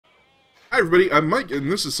Hi everybody, I'm Mike, and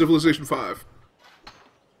this is Civilization 5.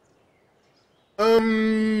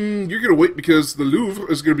 You're gonna wait because the Louvre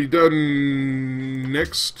is gonna be done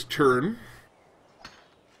next turn.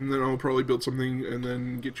 And then I'll probably build something and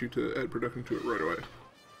then get you to add production to it right away.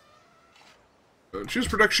 Choose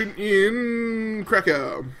production in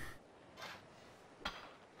Krakow.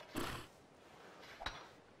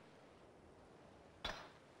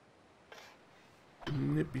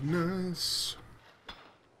 Wouldn't it be nice?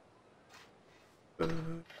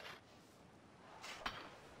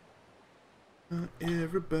 Not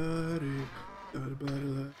everybody got a body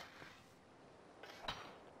like.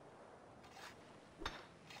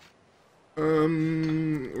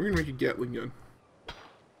 We're gonna make a Gatling gun.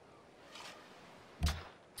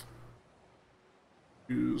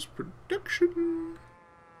 Use production.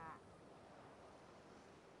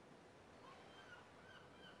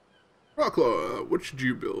 Rocklaw, what should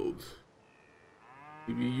you build?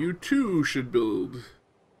 Maybe you too should build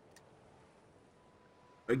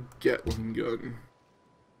a Gatling gun.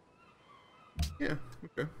 Yeah,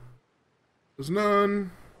 okay. There's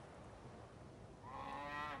none.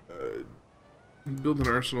 Build an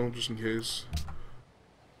arsenal just in case.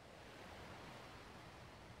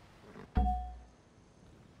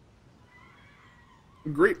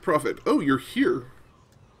 Great profit. Oh, you're here.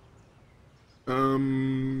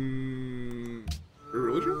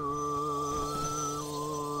 Religion?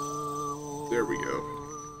 There we go.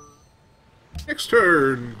 Next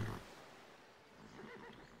turn.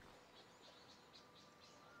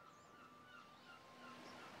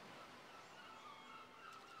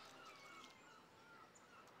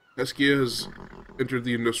 Heskia has entered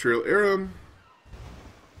the industrial era,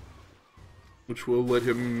 which will let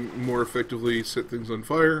him more effectively set things on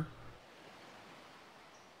fire.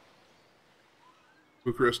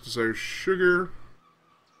 Bucharest desires sugar.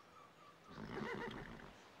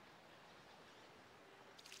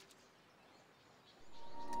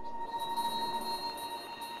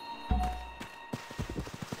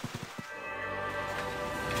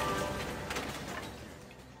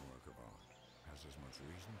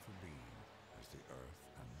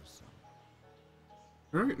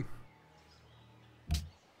 Alright.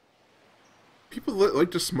 People that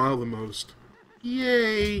like to smile the most.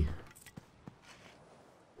 Yay!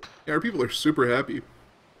 Yeah, our people are super happy.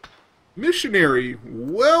 Missionary!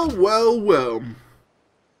 Well, well, well.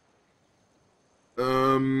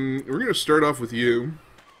 We're gonna start off with you.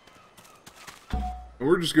 And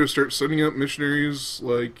we're just gonna start sending out missionaries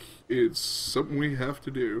like it's something we have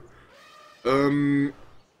to do.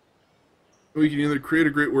 We can either create a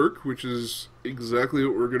great work, which is exactly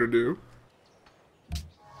what we're gonna do.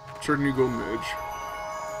 Start a new golden age.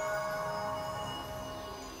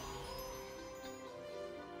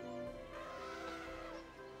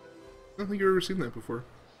 I don't think I've ever seen that before.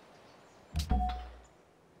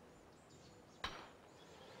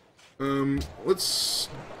 Let's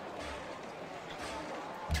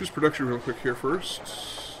choose production real quick here first.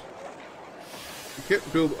 We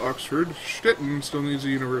can't build Oxford. Stettin still needs a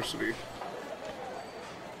university.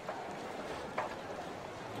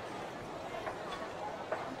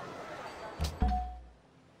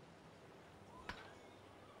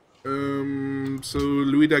 So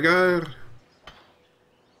Louis Daguerre,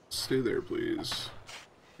 stay there, please.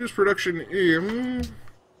 Here's production in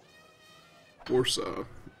Warsaw.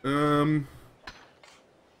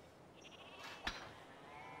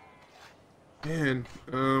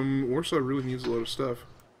 Warsaw really needs a lot of stuff.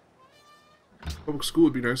 Public school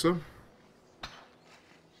would be nice, though.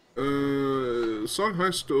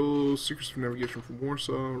 Songhai stole secrets of navigation from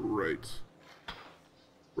Warsaw. Right.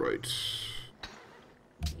 Right.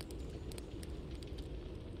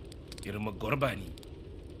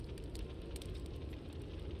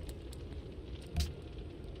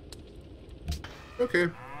 Okay.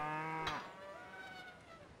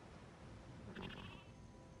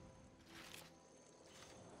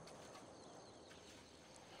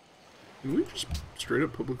 Can we just straight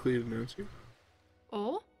up publicly announce you?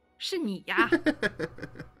 哦，是你呀？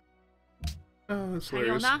 Oh, that's 还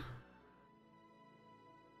有 hilarious. 呢？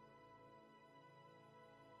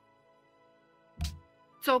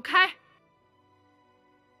走开！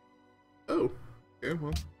 Oh. Yeah,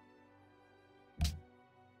 well.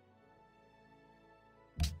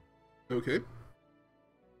 Okay.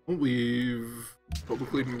 Well, we've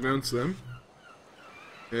publicly announced them.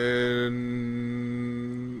 And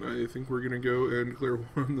I think we're gonna go and clear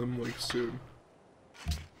one of them, like, soon.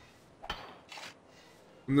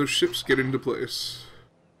 When those ships get into place.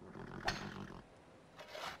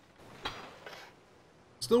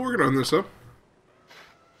 Still working on this, huh?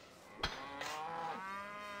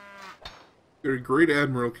 Got a great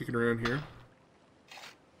admiral kicking around here.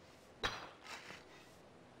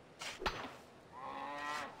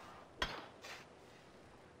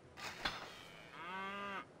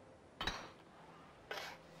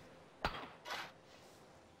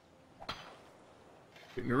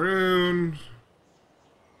 Getting around.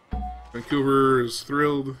 Vancouver is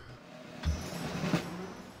thrilled.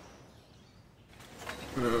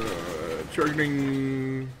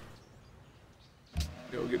 Targeting.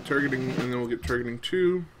 Yeah, we'll get targeting, and then we'll get targeting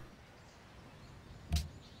 2.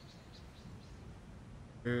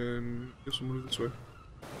 And I guess we'll move this way.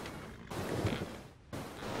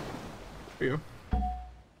 There you go.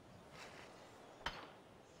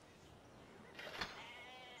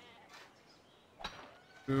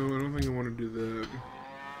 No, I don't think I want to do that.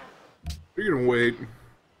 We're gonna wait.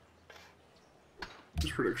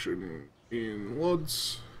 This production in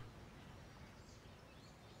Lodz.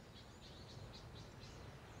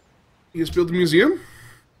 You guys build a museum?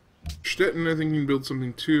 Stettin, I think you can build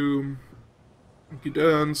something too.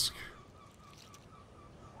 Gdansk.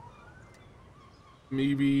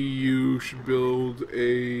 Maybe you should build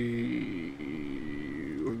a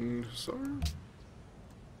Sorry.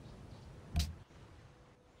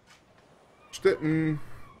 Stettin.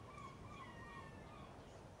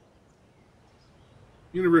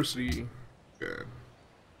 University. Okay.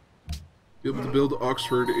 Be able to build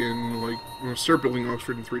Oxford in, like, start building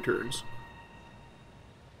Oxford in 3 turns.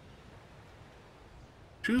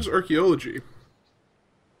 Choose archaeology.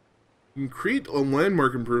 You can create a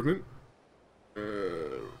landmark improvement.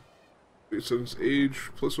 It says age,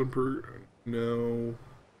 +1 per... No.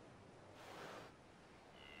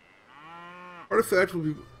 Artifact will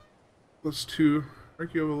be +2.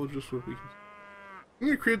 Archaeologist will be... I'm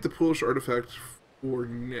going to create the Polish artifact for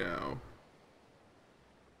now.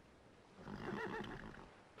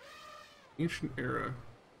 Ancient era.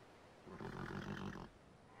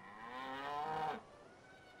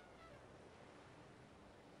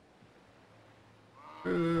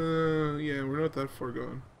 Yeah, we're not that far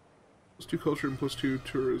gone. +2 culture and +2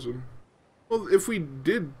 tourism. Well, if we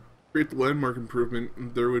did create the landmark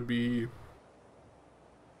improvement, there would be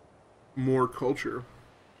more culture.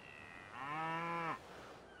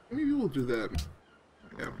 Maybe we'll do that.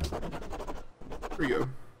 Yeah. There we go.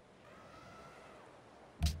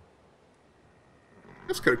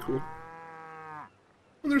 That's kind of cool.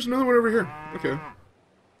 Oh, there's another one over here. Okay.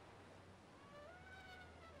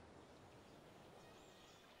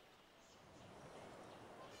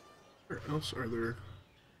 Where else are there?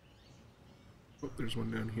 Oh, there's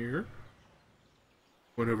one down here.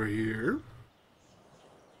 One over here.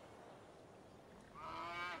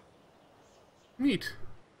 Neat.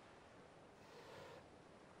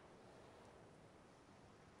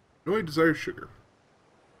 No, I desire sugar.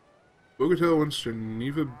 Bogota wants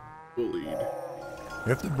Geneva bullied.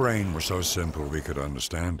 If the brain were so simple we could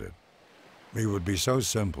understand it, it would be so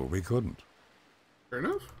simple we couldn't. Fair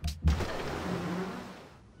enough.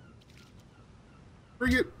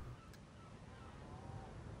 Bring it.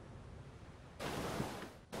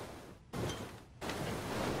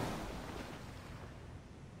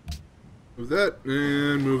 Move that,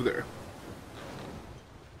 and move there.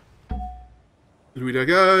 Louis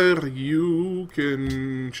Daguerre, you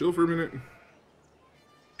can chill for a minute.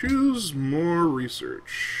 Choose more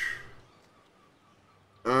research.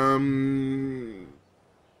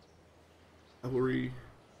 Cavalry.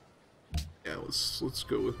 Yeah, let's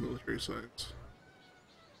go with military science.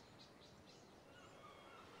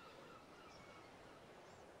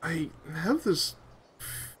 I have this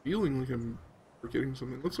feeling like I'm forgetting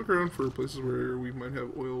something. Let's look around for places where we might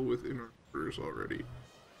have oil within our borders already.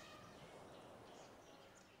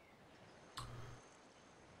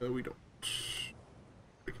 We don't.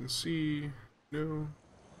 I can see. No.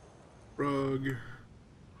 Rug.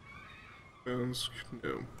 Bounce.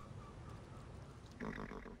 No.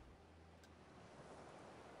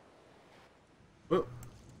 Well.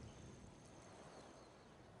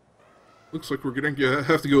 Looks like we're gonna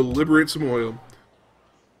have to go liberate some oil.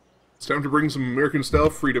 It's time to bring some American-style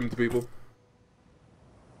freedom to people.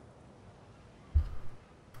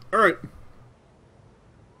 Alright.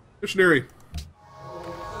 Missionary.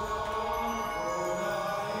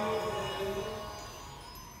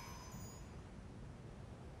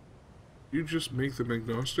 You just make them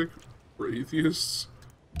agnostic or atheists?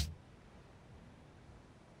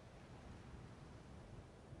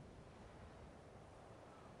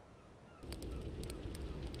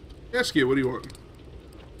 Askia, what do you want?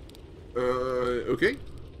 Okay.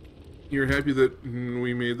 You're happy that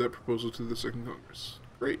we made that proposal to the Second Congress.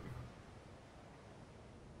 Great.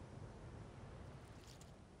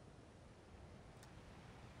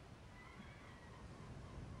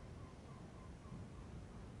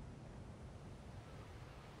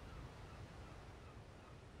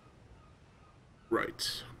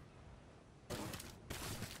 Right.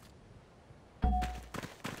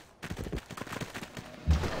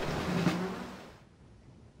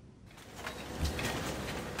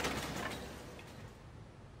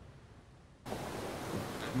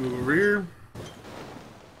 Move over here.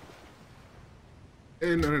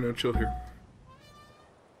 And I don't know, chill here.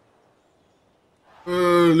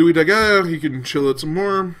 Louis Daguerre, he can chill out some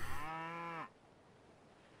more.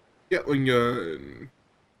 Gatling gun.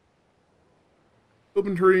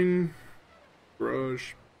 Open terrain.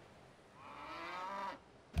 Barrage.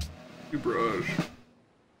 Do barrage.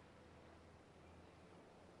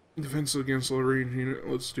 Defense against low range unit.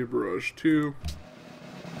 Let's do barrage 2.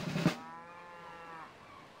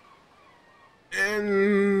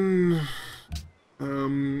 And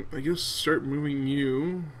I guess start moving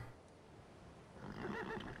you.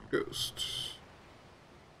 Ghost.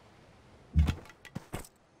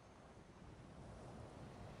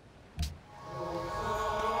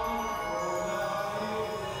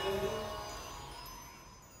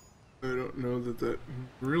 I don't know that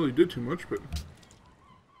really did too much, but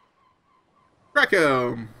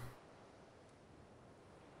Krakow!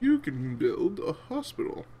 You can build a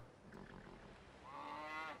hospital.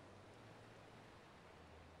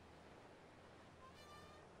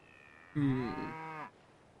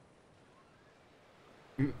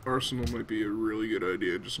 Arsenal might be a really good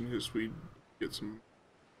idea, just in case we get some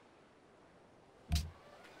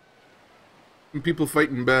people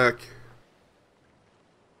fighting back.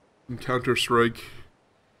 And Counter-Strike.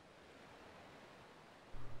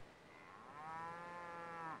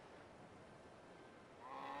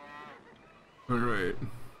 Alright.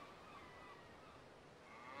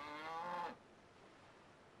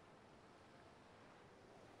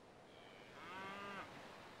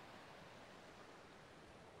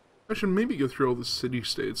 I should maybe go through all the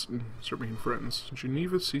city-states and start making friends.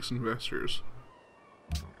 Geneva seeks investors.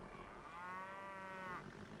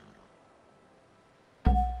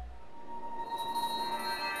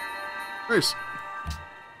 Nice.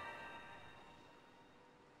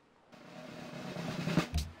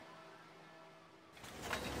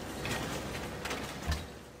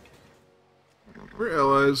 We're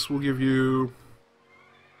allies. We'll give you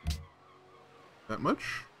that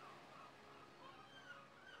much.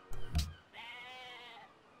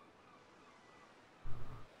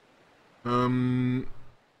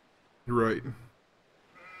 You're right.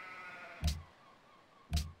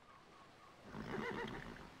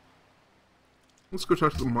 Let's go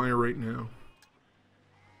talk to the Maya right now.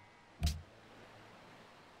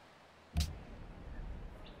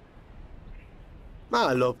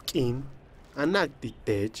 Malopkin,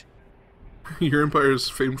 Anakditej. Your empire is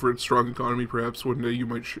famed for its strong economy. Perhaps one day you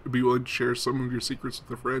might be willing to share some of your secrets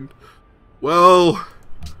with a friend. Well,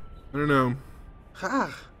 I don't know.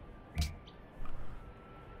 Ha!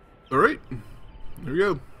 Alright. There we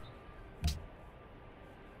go.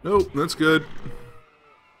 Nope, that's good.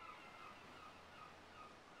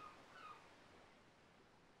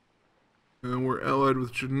 And we're allied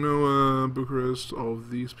with Genoa, Bucharest, all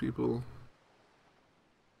of these people.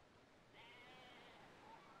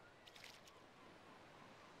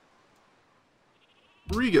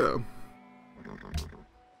 Riga.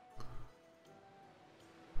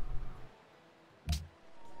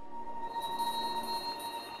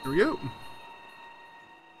 Here we go.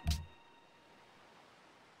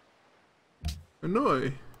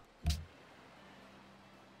 Hanoi.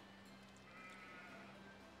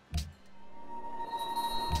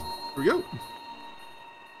 Here we go.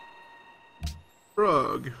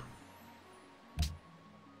 Prague.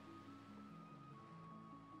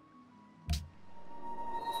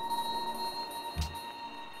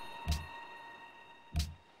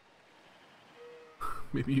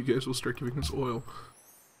 Maybe you guys will start giving us oil.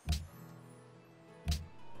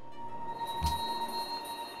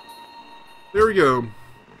 There we go.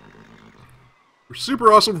 We're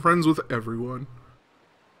super awesome friends with everyone.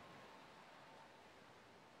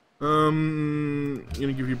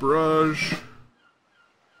 Gonna give you barrage.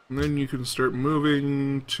 And then you can start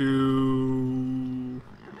moving to...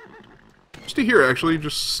 Just to here, actually.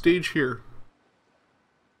 Just stage here.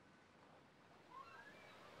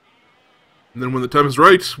 And then when the time is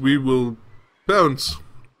right, we will bounce.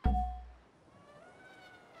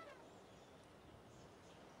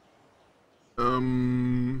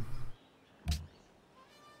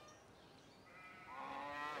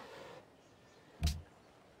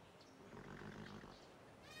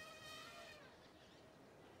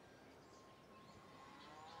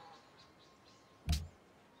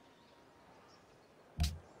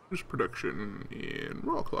 There's production in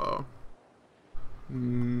Rawclaw.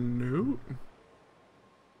 No.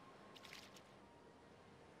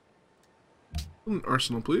 An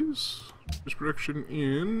arsenal, please. Just production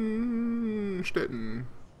in Stettin.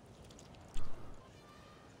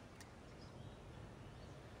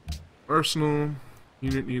 Arsenal.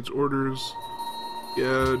 Unit needs orders.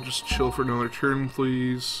 Yeah, just chill for another turn,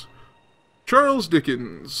 please. Charles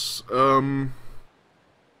Dickens. Get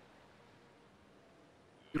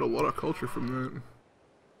a lot of culture from that.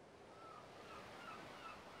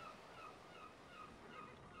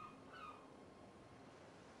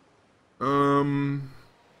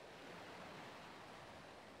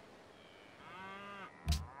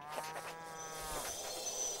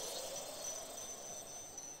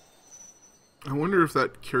 I wonder if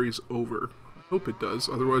that carries over. I hope it does,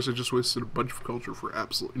 otherwise I just wasted a bunch of culture for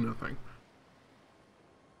absolutely nothing.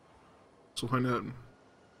 So we'll find out.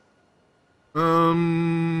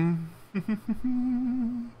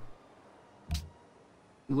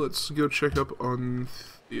 Let's go check up on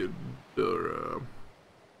Theodora.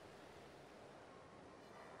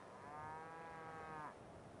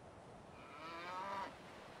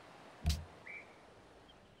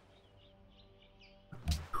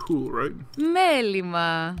 Cool, right?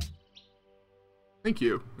 Μέλημα. Thank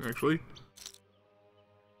you, actually.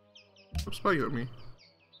 Stop spying on me.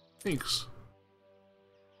 Thanks.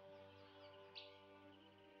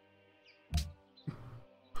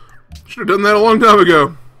 Should have done that a long time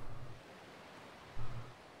ago.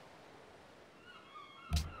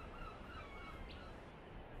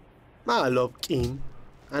 Malopkin,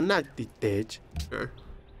 Anakditej. Okay.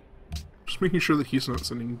 Just making sure that he's not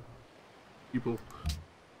sending people.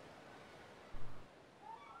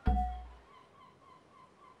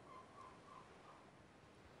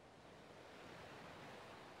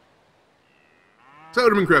 That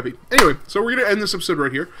would have been crappy. Anyway, so we're going to end this episode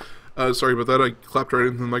right here. Sorry about that, I clapped right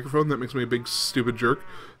into the microphone. That makes me a big stupid jerk.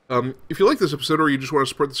 If you like this episode or you just want to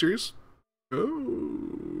support the series,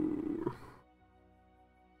 come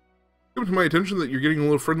to my attention that you're getting a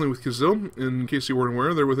little friendly with Kazil. In case you weren't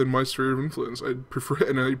aware, they're within my sphere of influence. I'd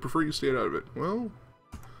prefer you stay out of it. Well,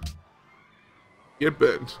 get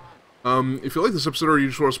bent. If you like this episode or you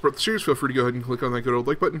just want to support the series, feel free to go ahead and click on that good old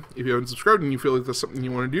like button. If you haven't subscribed and you feel like that's something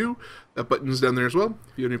you want to do, that button's down there as well.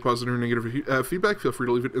 If you have any positive or negative feedback, feel free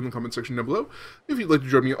to leave it in the comment section down below. If you'd like to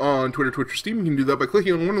join me on Twitter, Twitch, or Steam, you can do that by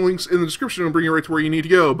clicking on one of the links in the description and bring you right to where you need to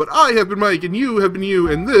go. But I have been Mike, and you have been you,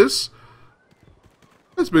 and this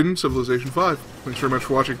has been Civilization 5. Thanks very much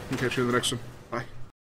for watching, and catch you in the next one.